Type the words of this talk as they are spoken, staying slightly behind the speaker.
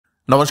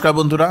নমস্কার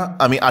বন্ধুরা,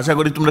 আমি আশা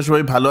করি তোমরা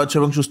সবাই ভালো আছো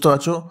এবং সুস্থ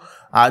আছো।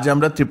 আজ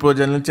আমরা ত্রিপুরা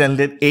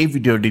চ্যানেলের এই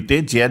ভিডিওটিতে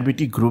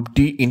জেআরবিটি গ্রুপ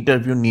ডি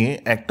ইন্টারভিউ নিয়ে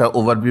একটা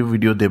ওভারভিউ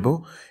ভিডিও দেব।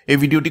 এই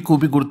ভিডিওটি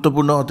খুবই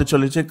গুরুত্বপূর্ণ হতে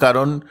চলেছে,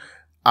 কারণ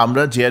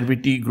আমরা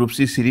জেআরবিটি গ্রুপ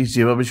সি সিরিজ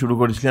যেভাবে শুরু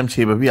করেছিলাম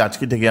সেইভাবেই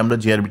আজকে থেকে আমরা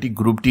JRBT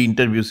group D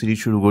interview series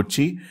শুরু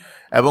করছি।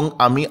 এবং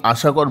আমি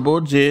আশা করব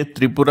যে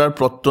ত্রিপুরার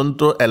প্রত্যন্ত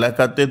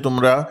এলাকাতে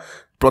তোমরা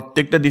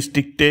প্রত্যেকটা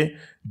ডিস্ট্রিক্টে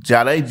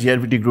যারাই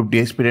জিআরবিটি গ্রুপ ডি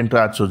এক্সপিরিয়েন্ট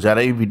আছো,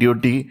 যারা এই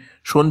ভিডিওটি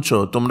শুনছো,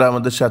 তোমরা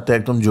আমাদের সাথে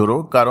একদম জোড়ো।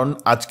 কারণ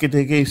আজকে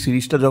থেকে এই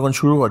সিরিজটা যখন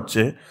শুরু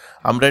হচ্ছে,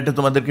 আমরা এটা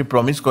তোমাদেরকে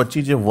প্রমিস করছি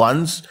যে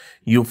once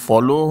you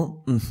follow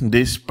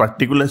this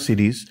particular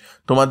series,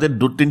 তোমাদের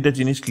দু তিনটে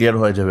জিনিস ক্লিয়ার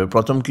হয়ে যাবে।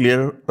 প্রথম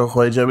ক্লিয়ার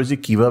হয়ে যাবে যে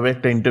কিভাবে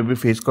একটা ইন্টারভিউ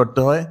ফেস করতে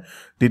হয়।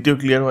 দ্বিতীয়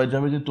ক্লিয়ার হয়ে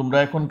যাবে যে তোমরা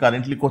এখন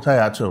কারেন্টলি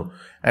কোথায় আছো,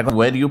 এখন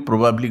were you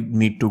probably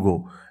need to go.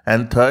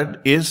 And third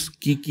is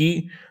কি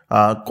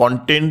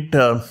কন্টেন্ট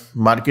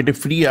মার্কেটে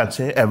ফ্রি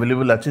আছে,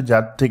 অ্যাভেলেবল আছে,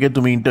 যার থেকে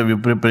তুমি ইন্টারভিউ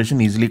প্রিপারেশন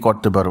ইজিলি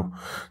করতে পারো।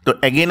 তো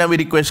অ্যাগেন আমি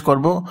রিকোয়েস্ট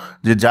করবো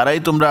যে যারাই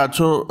তোমরা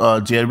আছো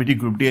জেআরবিটি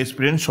গ্রুপ ডি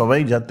এক্সপিরিয়েন্স, সবাই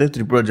যাতে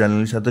ত্রিপুরা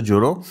চ্যানেলের সাথে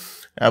জোড়ো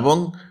এবং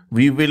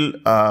we will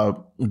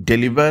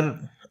deliver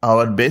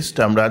our best.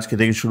 আমরা আজকে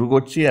থেকে শুরু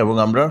করছি এবং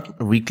আমরা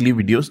উইকলি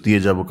ভিডিওস দিয়ে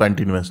যাব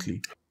কন্টিনিউয়াসলি।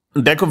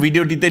 দেখো,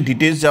 ভিডিওটিতে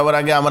ডিটেলস যাওয়ার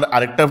আগে আমার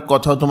আরেকটা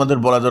কথাও তোমাদের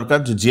বলা দরকার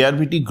যে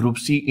জেআরবিটি গ্রুপ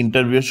সি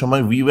ইন্টারভিউয়ের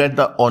সময় we were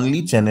the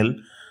only channel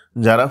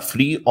যারা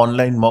ফ্রি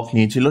অনলাইন মক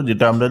নিয়েছিল,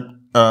 যেটা আমরা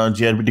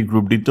জেআরবিটি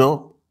গ্রুপ ডিতেও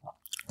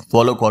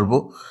ফলো করবো।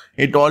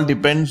 ইট অল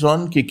ডিপেন্ডস অন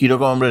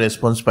কীরকম আমরা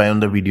response pi on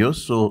the video.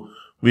 So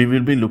we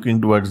will be looking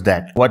towards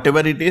that, what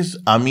ever it is.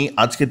 আমি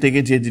আজকে থেকে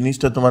যে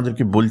জিনিসটা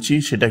তোমাদেরকে বলছি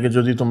সেটাকে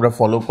যদি তোমরা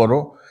ফলো করো,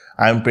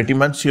 I am pretty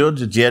much sure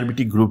যে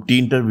জেআরবিটি গ্রুপ ডি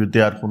ইন্টারভিউতে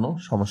আর কোনো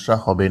সমস্যা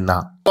হবে না।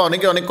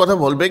 অনেকে অনেক কথা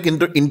বলবে,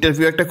 কিন্তু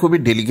ইন্টারভিউ একটা খুবই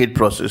ডেলিকেট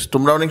প্রসেস।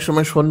 তোমরা অনেক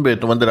সময় শুনবে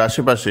তোমাদের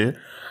আশেপাশে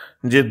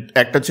যে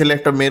একটা ছেলে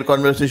একটা মেয়ের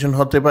কনভারসেশন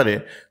হতে পারে,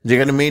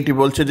 যেখানে মেয়েটি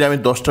বলছে যে আমি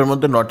 10টার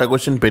মধ্যে 9টা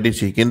কোয়েশ্চেন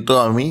পেরেছি, কিন্তু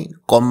আমি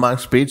কম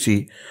মার্কস পেয়েছি,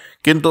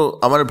 কিন্তু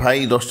আমার ভাই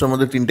 10টার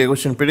মধ্যে 3টে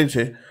কোয়েশ্চেন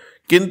পেরেছে,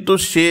 কিন্তু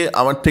সে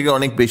আমার থেকে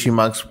অনেক বেশি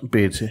মার্কস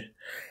পেয়েছে।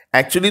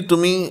 অ্যাকচুয়ালি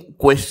তুমি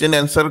কোয়েশ্চেন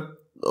অ্যান্সার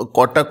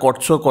কটা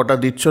করছো, কটা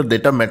দিচ্ছ,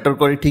 যেটা ম্যাটার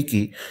করে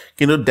ঠিকই,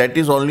 কিন্তু that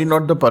is only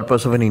not the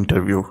purpose of an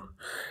interview.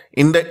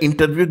 In the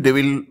interview they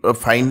will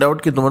find out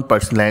কি তোমার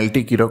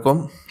পার্সোনালিটি কীরকম,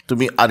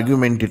 তুমি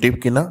আর্গুমেন্টেটিভ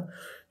কিনা,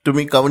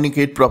 তুমি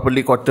কমিউনিকেট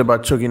প্রপারলি করতে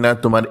পারছো কিনা,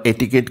 তোমার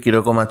এটিকেট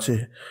কীরকম আছে।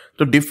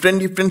 তো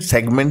ডিফারেন্ট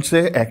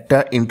সেগমেন্টসে একটা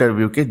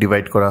ইন্টারভিউকে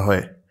ডিভাইড করা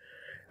হয়।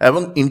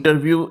 এবং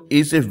interview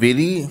is a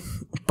very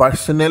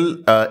personal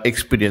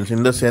experience in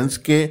the sense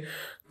কে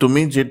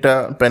তুমি যেটা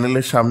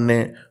প্যানেলের সামনে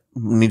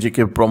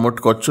নিজেকে প্রমোট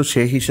করছো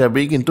সেই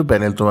হিসাবেই কিন্তু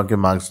প্যানেল তোমাকে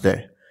মার্কস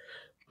দেয়।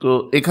 তো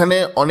এখানে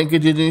অনেকে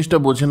যে জিনিসটা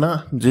বোঝে না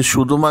যে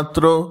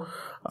শুধুমাত্র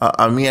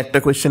আমি একটা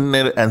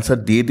কোয়েশ্চেনের অ্যান্সার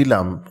দিয়ে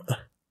দিলাম,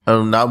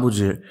 না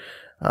বুঝে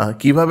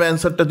কিভাবে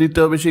অ্যান্সারটা দিতে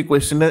হবে সেই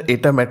কোয়েশ্চেনের,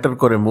 এটা ম্যাটার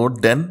করে মোর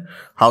দেন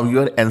how you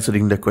R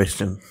answering the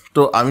question.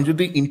 তো আমি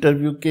যদি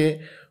ইন্টারভিউকে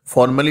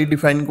ফর্মালি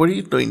ডিফাইন করি,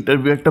 তো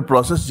ইন্টারভিউ একটা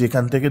প্রসেস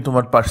যেখান থেকে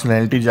তোমার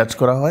পার্সোনালিটি জাজ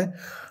করা হয়,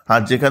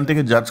 আর যেখান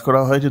থেকে জাজ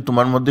করা হয় যে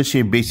তোমার মধ্যে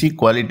সেই বেসিক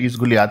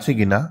কোয়ালিটিসগুলি আছে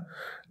কি না,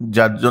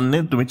 যার জন্যে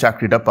তুমি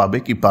চাকরিটা পাবে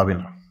কি পাবে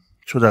না,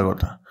 সোজা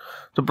কথা।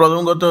 তো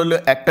প্রথম কথা হলো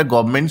একটা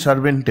গভর্নমেন্ট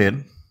সার্ভেন্টের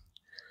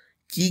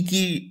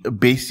কি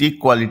বেসিক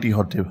কোয়ালিটি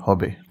হতে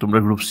হবে, তোমরা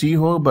গ্রুপ সি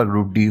হো বা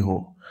গ্রুপ ডি হো।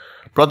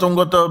 প্রথম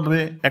কথা হবে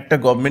একটা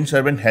government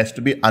servant has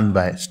to B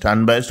unbiased.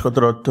 Unbiased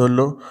কথার অর্থ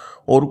হলো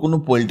ওর কোনো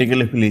পলিটিক্যাল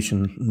অ্যাফিলিয়েশন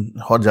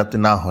যাতে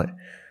না হয়।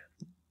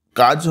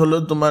 কাজ হলো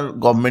তোমার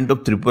গভর্নমেন্ট অফ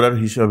ত্রিপুরার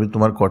হিসাবে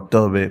তোমার করতে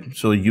হবে।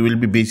 So you will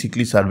be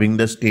basically serving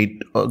the state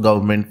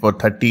government for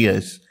 30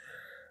 years।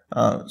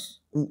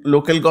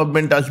 Local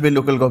government আসবে,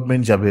 লোকাল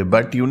গভর্নমেন্ট যাবে,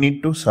 but you need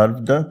to serve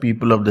the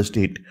people of the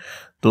state.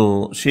 তো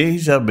সেই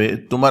হিসাবে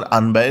তোমার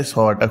আনবায়াস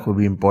হওয়াটা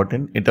খুবই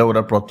ইম্পর্টেন্ট। এটা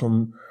ওরা প্রথম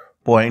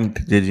পয়েন্ট,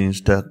 যে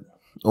জিনিসটা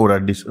ওরা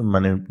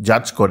মানে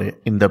জাজ করে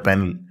in the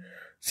panel.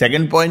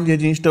 Second point যে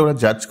জিনিসটা ওরা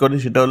জাজ করে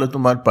সেটা হলো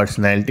তোমার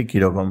পার্সোনালিটি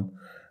কীরকম,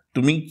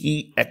 তুমি কি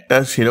একটা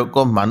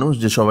সেরকম মানুষ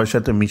যে সবার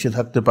সাথে মিশে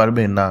থাকতে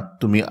পারবে, না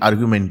তুমি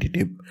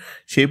আর্গুমেন্টেটিভ,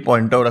 সেই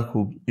পয়েন্টটা ওরা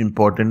খুব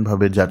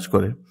ইম্পর্টেন্টভাবে জাজ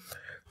করে।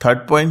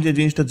 থার্ড পয়েন্ট যে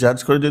জিনিসটা জাজ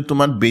করে যে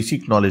তোমার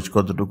বেসিক নলেজ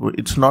কতটুকু।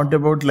 ইটস নট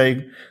অ্যাবাউট লাইক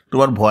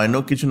তোমার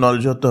ভয়ানক কিছু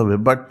নলেজ হতে হবে,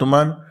 বাট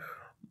তোমার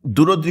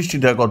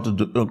দূরদৃষ্টিটা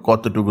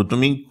কতটুকু,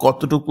 তুমি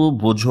কতটুকু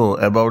বোঝো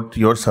অ্যাবাউট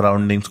ইয়োর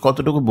সারাউন্ডিংস,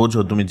 কতটুকু বোঝো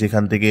তুমি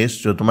যেখান থেকে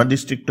এসছো, তোমার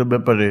ডিস্ট্রিক্টের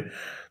ব্যাপারে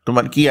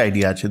তোমার কি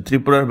আইডিয়া আছে,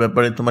 ত্রিপুরার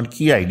ব্যাপারে তোমার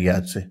কি আইডিয়া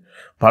আছে,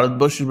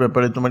 ভারতবর্ষের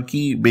ব্যাপারে তোমার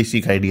কি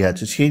বেসিক আইডিয়া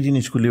আছে, সেই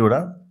জিনিসগুলি ওরা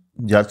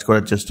জাজ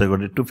করার চেষ্টা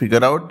করে টু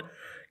ফিগার আউট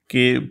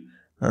কে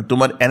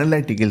তোমার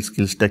অ্যানালাইটিক্যাল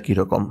স্কিলসটা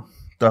কীরকম।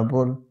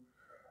 তারপর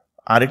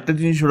আরেকটা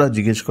জিনিস ওরা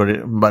জিজ্ঞেস করে,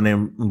 মানে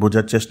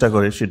বোঝার চেষ্টা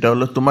করে, সেটা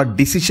হলো তোমার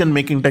ডিসিশন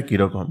মেকিংটা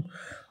কীরকম।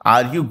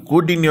 Are you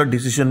good in your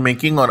decision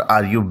making or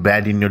are you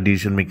bad in your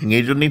decision making.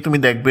 এই জন্যই তুমি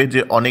দেখবে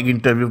যে অনেক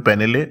ইন্টারভিউ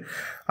প্যানেলে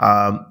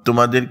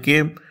তোমাদেরকে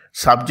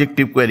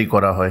সাবজেক্টিভ কোয়ারি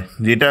করা হয়,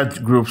 যেটা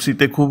গ্রুপ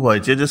সিতে খুব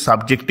হয়েছে যে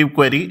সাবজেক্টিভ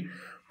কোয়ারি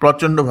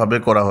প্রচণ্ডভাবে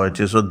করা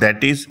হয়েছে। So that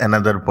is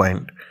another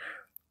point.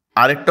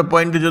 আরেকটা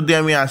পয়েন্টে যদি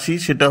আমি আসি,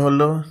 সেটা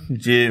হলো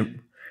যে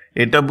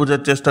এটা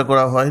বোঝার চেষ্টা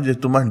করা হয় যে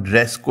তোমার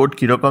ড্রেস কোড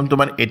কীরকম,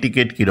 তোমার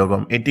এটিকেট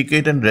কীরকম।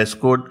 এটিকেট অ্যান্ড ড্রেস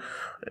কোড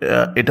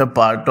এটা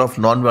part of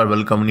non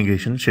verbal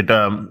communication, সেটা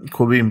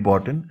খুবই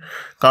ইম্পর্টেন্ট।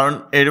 কারণ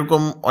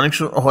এরকম অনেক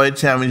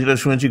হয়েছে, আমি যেটা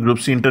শুনেছি গ্রুপ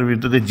সি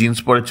ইন্টারভিউতে জিন্স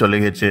পরে চলে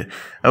গেছে,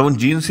 এবং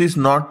jeans is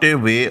not a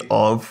way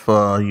of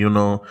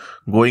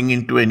going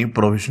in to any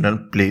professional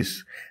place.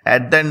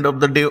 At the end of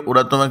the day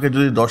ওরা তোমাকে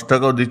যদি 10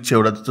 টাকাও দিচ্ছে,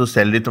 ওরা তো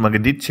স্যালারি তোমাকে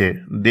দিচ্ছে,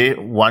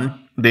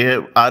 they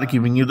are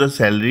giving you the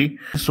salary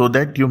so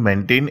that you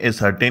maintain a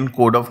certain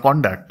code of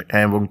conduct,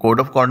 এবং কোড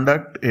অফ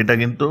কন্ডাক্ট এটা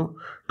কিন্তু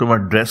তোমার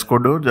ড্রেস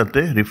কোডেও যাতে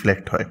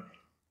রিফ্লেক্ট হয়।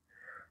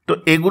 তো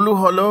এগুলো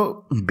হলো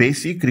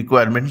basic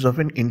requirements of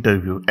N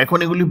interview. এখন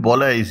এগুলি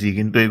বলা ইজি,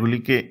 কিন্তু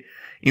এগুলিকে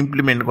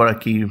ইমপ্লিমেন্ট করা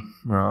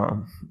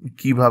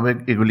কিভাবে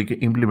এগুলিকে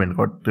ইমপ্লিমেন্ট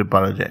করতে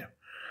পারা যায়।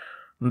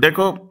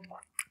 দেখো,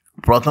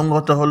 প্রথম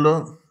কথা হলো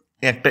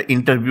একটা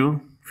ইন্টারভিউ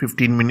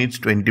 15 মিনিটস,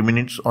 20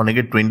 মিনিটস,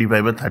 অনেকে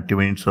 25 বা 30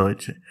 মিনিটস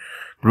হয়েছে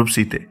গ্রুপ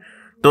সিতে।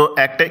 তো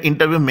একটা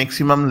interview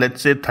maximum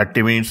let's say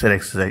 30 মিনিটসের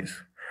exercise.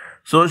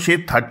 So সেই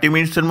 30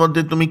 মিনিটসের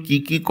মধ্যে তুমি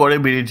কি করে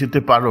বেরিয়ে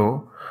যেতে পারো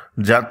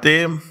যাতে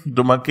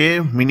তোমাকে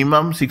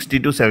মিনিমাম 60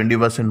 to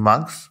 70%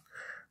 মার্কস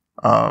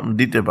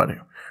দিতে পারে।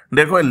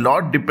 দেখো, এ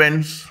লট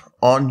depends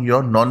on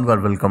your non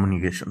verbal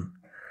communication.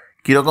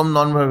 কীরকম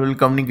নন ভার্বাল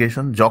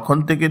কমিউনিকেশন? যখন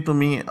থেকে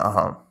তুমি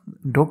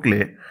ঢুকলে,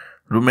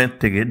 রুমের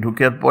থেকে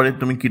ঢুকার পরে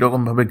তুমি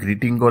কীরকমভাবে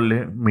গ্রিটিং করলে,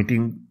 মিটিং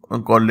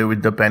করলে উইথ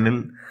দ্য প্যানেল,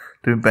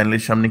 তুমি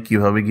প্যানেলের সামনে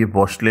কীভাবে গিয়ে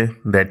বসলে,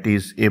 দ্যাট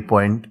ইজ এ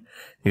পয়েন্ট।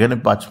 এখানে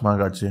 5 মার্ক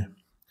আছে।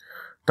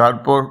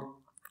 তারপর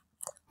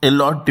এ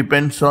লট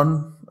depends on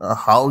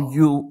how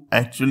you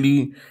actually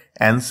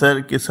answer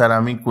K sir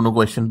আমি কোনো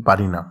কোয়েশ্চেন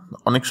পারি না।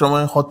 অনেক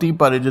সময় হতেই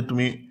পারে যে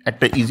তুমি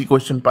একটা ইজি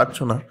কোয়েশ্চেন পাচ্ছ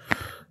না,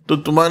 তো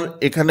তোমার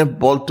এখানে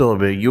বলতে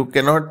হবে you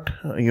cannot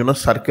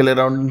circle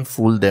around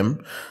full them.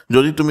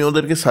 যদি তুমি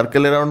ওদেরকে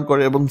সার্কেল অ্যারাউন্ড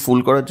করে এবং ফুল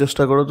করার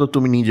চেষ্টা করো, তো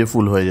তুমি নিজে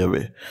ফুল হয়ে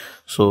যাবে।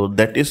 So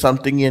that is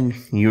something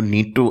you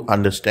need to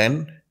understand.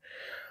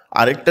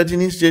 আরেকটা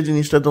জিনিস, যে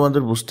জিনিসটা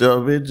তোমাদের বুঝতে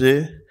হবে, যে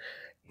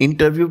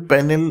ইন্টারভিউ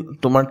প্যানেল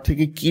তোমার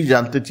থেকে কি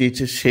জানতে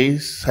চেয়েছে সেই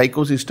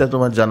সাইকোসিসটা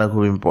তোমার জানা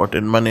খুব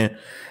ইম্পর্টেন্ট। মানে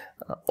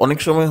অনেক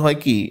সময় হয়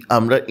কি,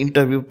 আমরা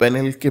ইন্টারভিউ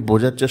প্যানেলকে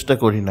বোঝার চেষ্টা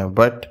করি না,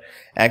 বাট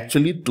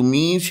অ্যাকচুয়ালি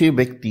তুমি সেই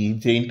ব্যক্তি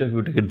যে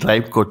ইন্টারভিউটাকে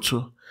ড্রাইভ করছো,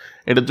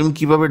 এটা তুমি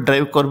কিভাবে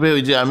ড্রাইভ করবে।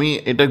 ওই যে আমি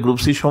এটা গ্রুপ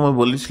সির সময়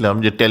বলেছিলাম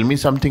যে tell me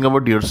something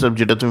about yourself,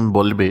 যেটা তুমি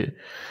বলবে,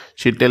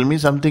 সেই টেল মি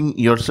সামথিং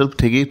ইয়োরসেলফ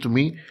থেকেই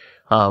তুমি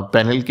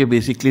প্যানেলকে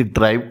বেসিকলি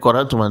ড্রাইভ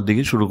করা তোমার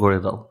দিকে শুরু করে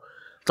দাও।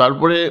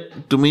 তারপরে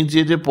তুমি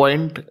যে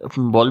পয়েন্ট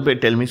বলবে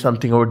tell me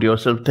something about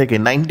yourself থেকে,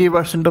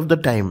 90% অফ দ্য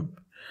টাইম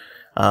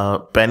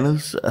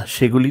প্যানেলস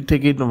সেগুলি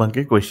থেকেই তোমাকে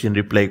কোয়েশ্চেন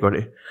রিপ্লাই করে।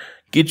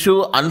 কিছু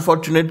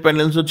আনফর্চুনেট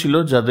প্যানেলসও ছিল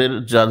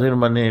যাদের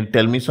মানে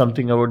tell me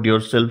something about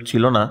yourself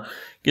ছিল না,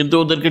 কিন্তু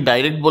ওদেরকে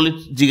ডাইরেক্ট বলে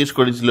জিজ্ঞেস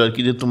করেছিল আর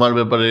কি, যে তোমার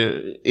ব্যাপারে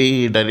এই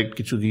ডাইরেক্ট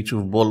কিছু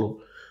বলো,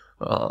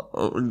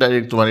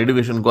 ডাইরেক্ট তোমার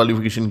এডুকেশন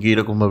কোয়ালিফিকেশন কি,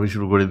 এরকমভাবে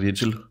শুরু করে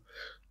দিয়েছিল।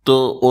 তো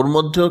ওর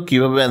মধ্যেও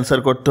কীভাবে অ্যান্সার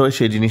করতে হয়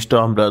সেই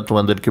জিনিসটাও আমরা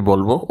তোমাদেরকে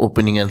বলবো,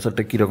 ওপেনিং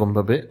অ্যান্সারটা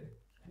কীরকমভাবে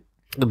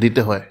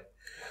দিতে হয়।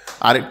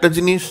 আরেকটা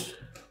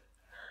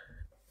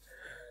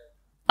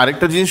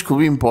জিনিস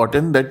খুবই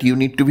important, that you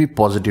need to B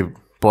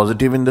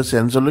positive in the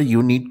sense হলো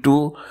you need to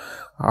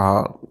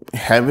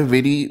have a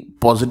very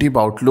positive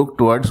Outlook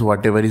towards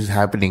what ever is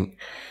happening.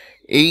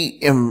 এই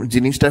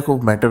জিনিসটা খুব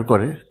ম্যাটার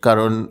করে,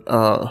 কারণ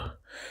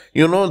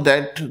you know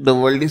that the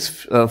world is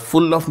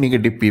full of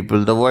negative people,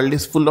 the world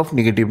is full of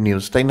negative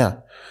news, তাই না?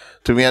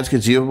 তুমি আজকে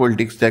Jio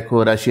politics দেখো,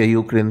 রাশিয়া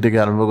ইউক্রেন থেকে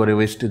আরম্ভ করে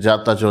ওয়েস্টে যা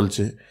তা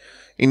চলছে,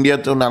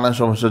 ইন্ডিয়াতেও নানা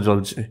সমস্যা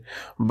চলছে,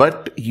 but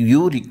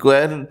you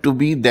require to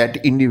B that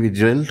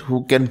individual who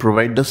can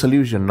provide the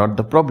solution, not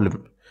the problem.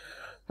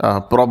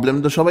 Problem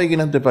তো সবাই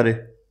কিনাতে পারে,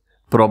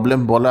 প্রবলেম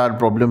বলা আর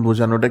প্রবলেম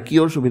বোঝানোটা কি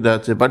ওর সুবিধা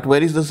আছে, but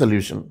war is the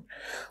solution?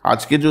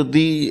 আজকে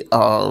যদি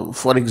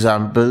ফর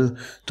এক্সাম্পল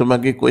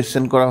তোমাকে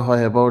কোয়েশ্চেন করা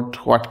হয় about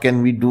what can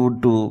we do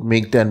to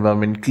make the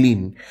environment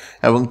clean,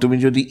 এবং তুমি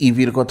যদি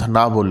ইভির কথা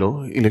না বলো,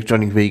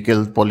 electronic vehicle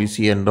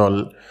policy and all,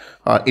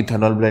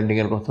 ethanol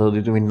ব্র্যান্ডিংয়ের কথা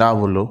যদি তুমি না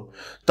বলো,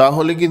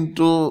 তাহলে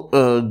কিন্তু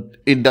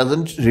it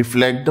doesn't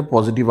reflect the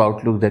positive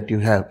Outlook that you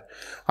have.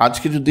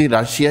 আজকে যদি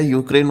রাশিয়া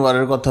ইউক্রেন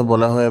ওয়ারের কথা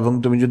বলা হয় এবং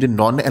তুমি যদি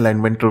নন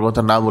অ্যালাইনমেন্টের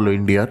কথা না বলো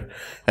ইন্ডিয়ার,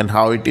 and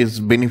how it is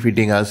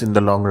benefiting us in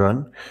the long run,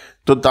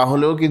 তো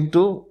তাহলেও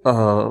কিন্তু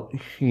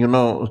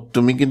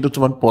তুমি কিন্তু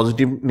তোমার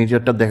পজিটিভ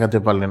নেচারটা দেখাতে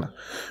পারলে না।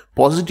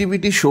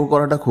 পজিটিভিটি শো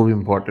করাটা খুব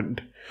important.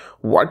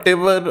 What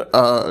ever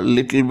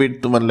little bit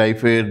তোমার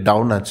লাইফে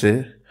ডাউন আছে,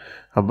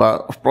 বা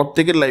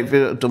প্রত্যেকের লাইফে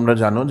তোমরা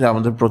জানো যে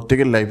আমাদের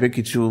প্রত্যেকের লাইফে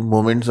কিছু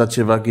মোমেন্টস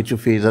আছে বা কিছু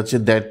ফেজ আছে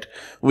that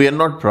we are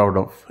not proud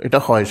of. এটা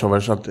হয়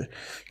সবার সাথে,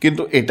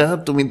 কিন্তু এটা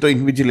তুমি তো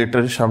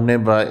ইনভিজিলেটরের সামনে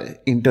বা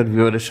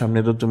ইন্টারভিউয়ারের সামনে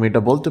তো তুমি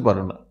এটা বলতে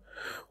পারো না।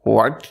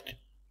 What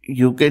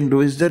you can do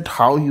is that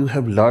how you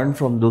have learn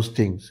from those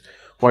things,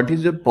 what is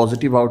your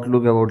positive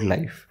Outlook about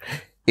life.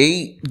 এই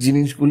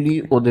জিনিসগুলি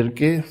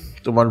ওদেরকে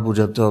তোমার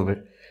বোঝাতে হবে।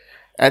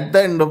 At the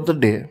end of the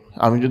day,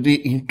 আমি যদি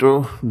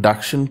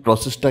ইন্ট্রোডাকশন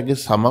প্রসেসটাকে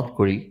সাম আপ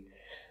করি,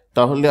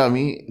 তাহলে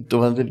আমি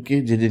তোমাদেরকে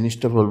যে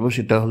জিনিসটা বলবো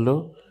সেটা হলো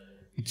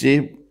যে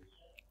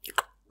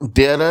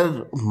there are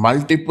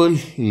multiple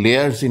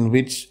layers in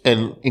which an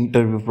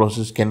interview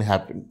process can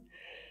happen.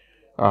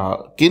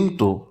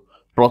 কিন্তু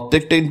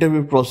প্রত্যেকটা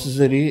interview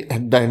প্রসেসেরই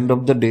at the end of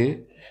the day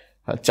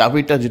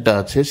চাবিটা যেটা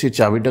আছে সেই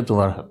চাবিটা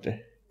তোমার হাতে।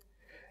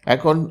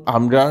 এখন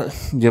আমরা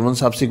যেমন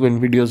সাবসিকুয়েন্ট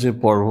ভিডিওসে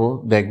পড়বো,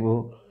 দেখবো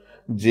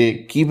যে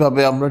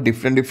কিভাবে আমরা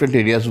ডিফারেন্ট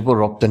এরিয়াস উপর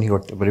রপ্তানি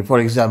করতে পারি। ফর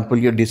এক্সাম্পল,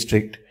 ইয়োর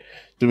ডিস্ট্রিক্ট,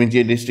 তুমি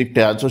যে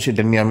ডিস্ট্রিক্টে আছো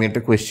সেটা নিয়ে আমি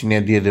একটা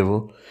কোয়েশ্চেনিয়ার দিয়ে দেবো।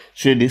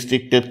 সেই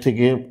ডিস্ট্রিক্টের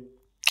থেকে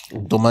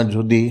তোমার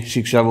যদি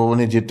শিক্ষা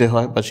ভবনে যেতে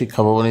হয় বা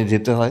শিক্ষা ভবনে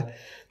যেতে হয়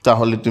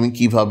তাহলে তুমি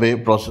কিভাবে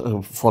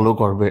ফলো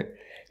করবে,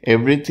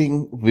 everything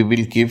we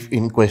will give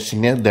in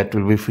questionnaire, that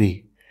will be free.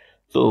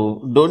 তো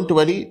ডোন্ট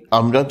ওয়ারি,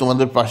 আমরা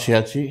তোমাদের পাশে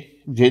আছি।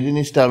 যে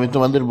জিনিসটা আমি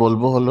তোমাদের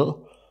বলবো হলো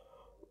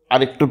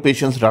আরেকটু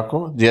পেশেন্স রাখো।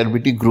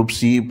 জেআরবিটি গ্রুপ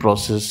সি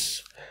প্রসেস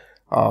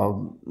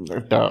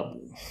একটা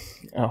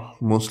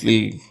মোস্টলি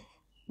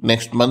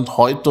নেক্সট মান্থ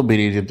হয়তো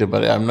বেরিয়ে যেতে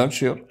পারে, I am not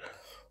sure,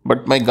 but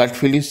my gut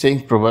feel is saying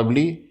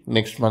probably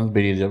next month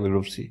বেরিয়ে যাবে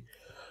গ্রুপ সি।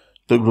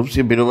 তো গ্রুপ সি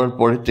বেরোবার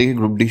পরের থেকে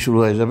গ্রুপ ডি শুরু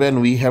হয়ে যাবে, and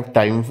we have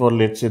time for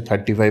let's say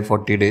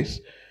 35-40 days।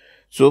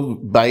 So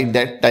by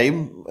that time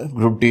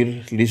group ডির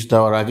লিস্ট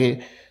দেওয়ার আগে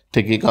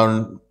থেকে, কারণ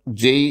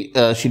যেই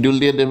শিডিউল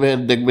দিয়ে দেবে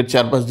দেখবে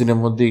 4-5 দিনের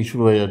মধ্যেই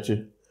শুরু হয়ে যাচ্ছে,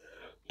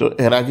 তো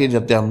এর আগে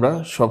যাতে আমরা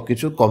সব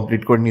কিছু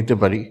কমপ্লিট করে নিতে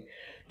পারি,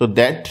 তো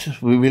that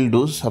we will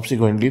do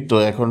subsequently. তো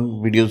এখন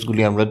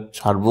ভিডিওসগুলি আমরা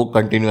ছাড়বো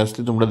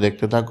কন্টিনিউয়াসলি, তোমরা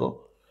দেখতে থাকো।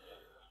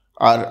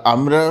 আর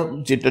আমরা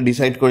যেটা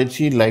ডিসাইড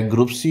করেছি, like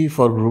group C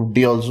for group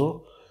D also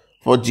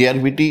for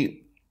JRBT,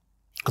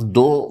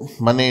 দো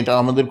মানে এটা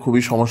আমাদের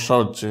খুবই সমস্যা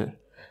হচ্ছে।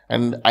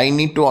 And I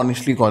need to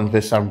honestly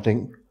confess something.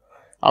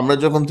 আমরা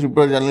যখন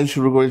ত্রিপুরা চ্যানেল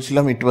শুরু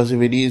করেছিলাম, ইট ওয়াজ এ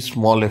ভেরি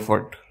স্মল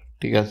এফোর্ট,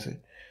 ঠিক আছে।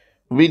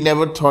 উই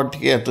নেভার থট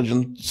কি এতজন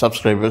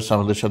সাবস্ক্রাইবার্স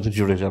আমাদের সাথে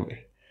জুড়ে যাবে,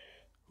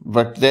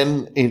 but then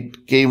it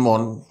came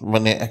on.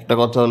 মানে একটা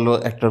কথা হলো,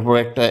 একটার পর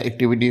একটা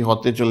অ্যাক্টিভিটি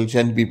হতে চলেছে,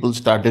 and people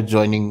started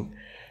joining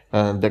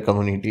the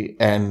community.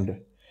 And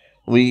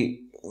we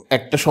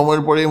একটা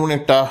সময়ের পরে এমন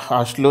একটা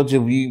আসলো যে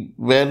we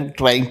were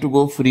trying to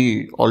go free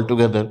all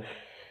together,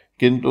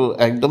 কিন্তু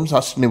একদম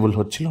সাস্টেনেবল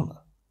হচ্ছিল না।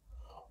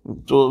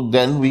 তো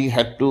then we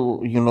had to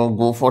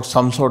go for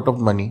some sort of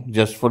money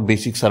just for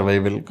basic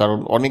survival, কারণ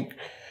অনেক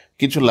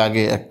কিছু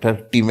লাগে একটা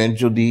টিমের।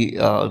 যদি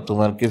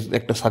তোমাকে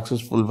একটা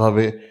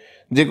সাকসেসফুলভাবে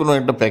যে কোনো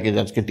একটা প্যাকেজ,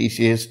 আজকে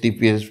টিসিএস,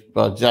 টিপিএস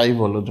বা যাই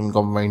বলো তুমি,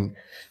 কম্বাইন্ড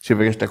সে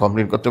প্যাকেজটা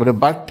কমপ্লিট করতে পারে।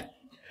 বাট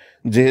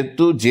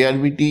যেহেতু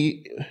JRBT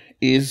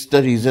is the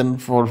reason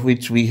for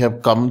which we have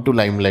come to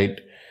limelight,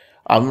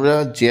 আমরা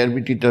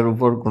জেআরবিটিটার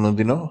উপর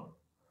কোনোদিনও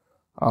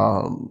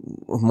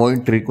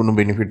মনিটারি কোনো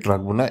বেনিফিট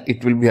রাখবো না। It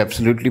will be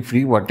absolutely free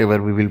what ever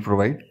we will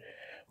provide,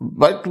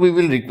 but we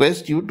will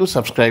request you to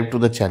subscribe to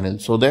the channel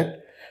so that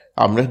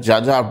আমরা যা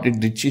update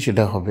দিচ্ছি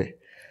সেটা হবে।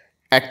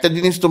 একটা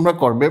জিনিস তোমরা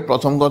করবে,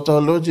 প্রথম কথা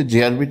হলো যে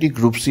জেআরবিটি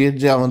গ্রুপ সি এর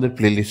যে আমাদের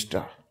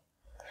প্লেলিস্টটা,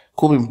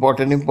 খুব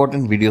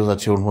ইম্পর্টেন্ট ভিডিওস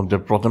আছে ওর মধ্যে,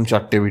 প্রথম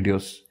 4টে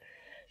ভিডিওস,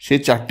 সেই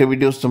 4টে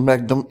ভিডিওস তোমরা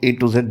একদম A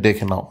to Z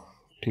দেখে নাও,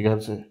 ঠিক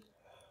আছে।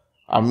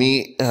 আমি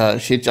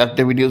সেই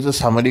 4টে ভিডিওসে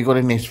সামারি করে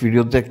নেক্সট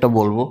ভিডিওতে একটা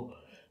বলবো,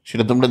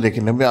 সেটা তোমরা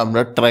দেখে নেবে।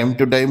 আমরা টাইম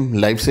টু টাইম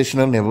লাইভ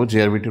সেশনও নেব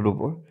জেআরবিটির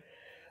উপর,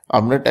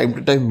 আমরা টাইম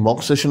টু টাইম মক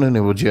সেশনও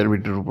নেব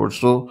জেআরবিটির উপর।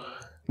 So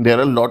there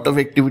are a lot of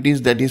activities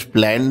that is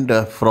planned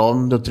from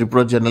the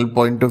Tripura channel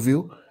point of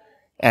view,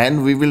 and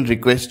we will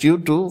request you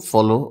to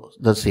follow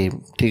the same,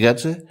 ঠিক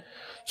আছে।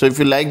 So if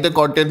you like the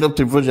content of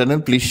Tripura channel,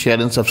 please share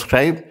and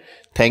subscribe.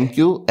 Thank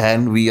you,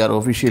 and we are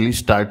officially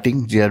starting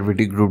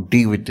JRBT Group D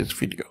with this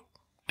video.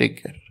 Take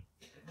care.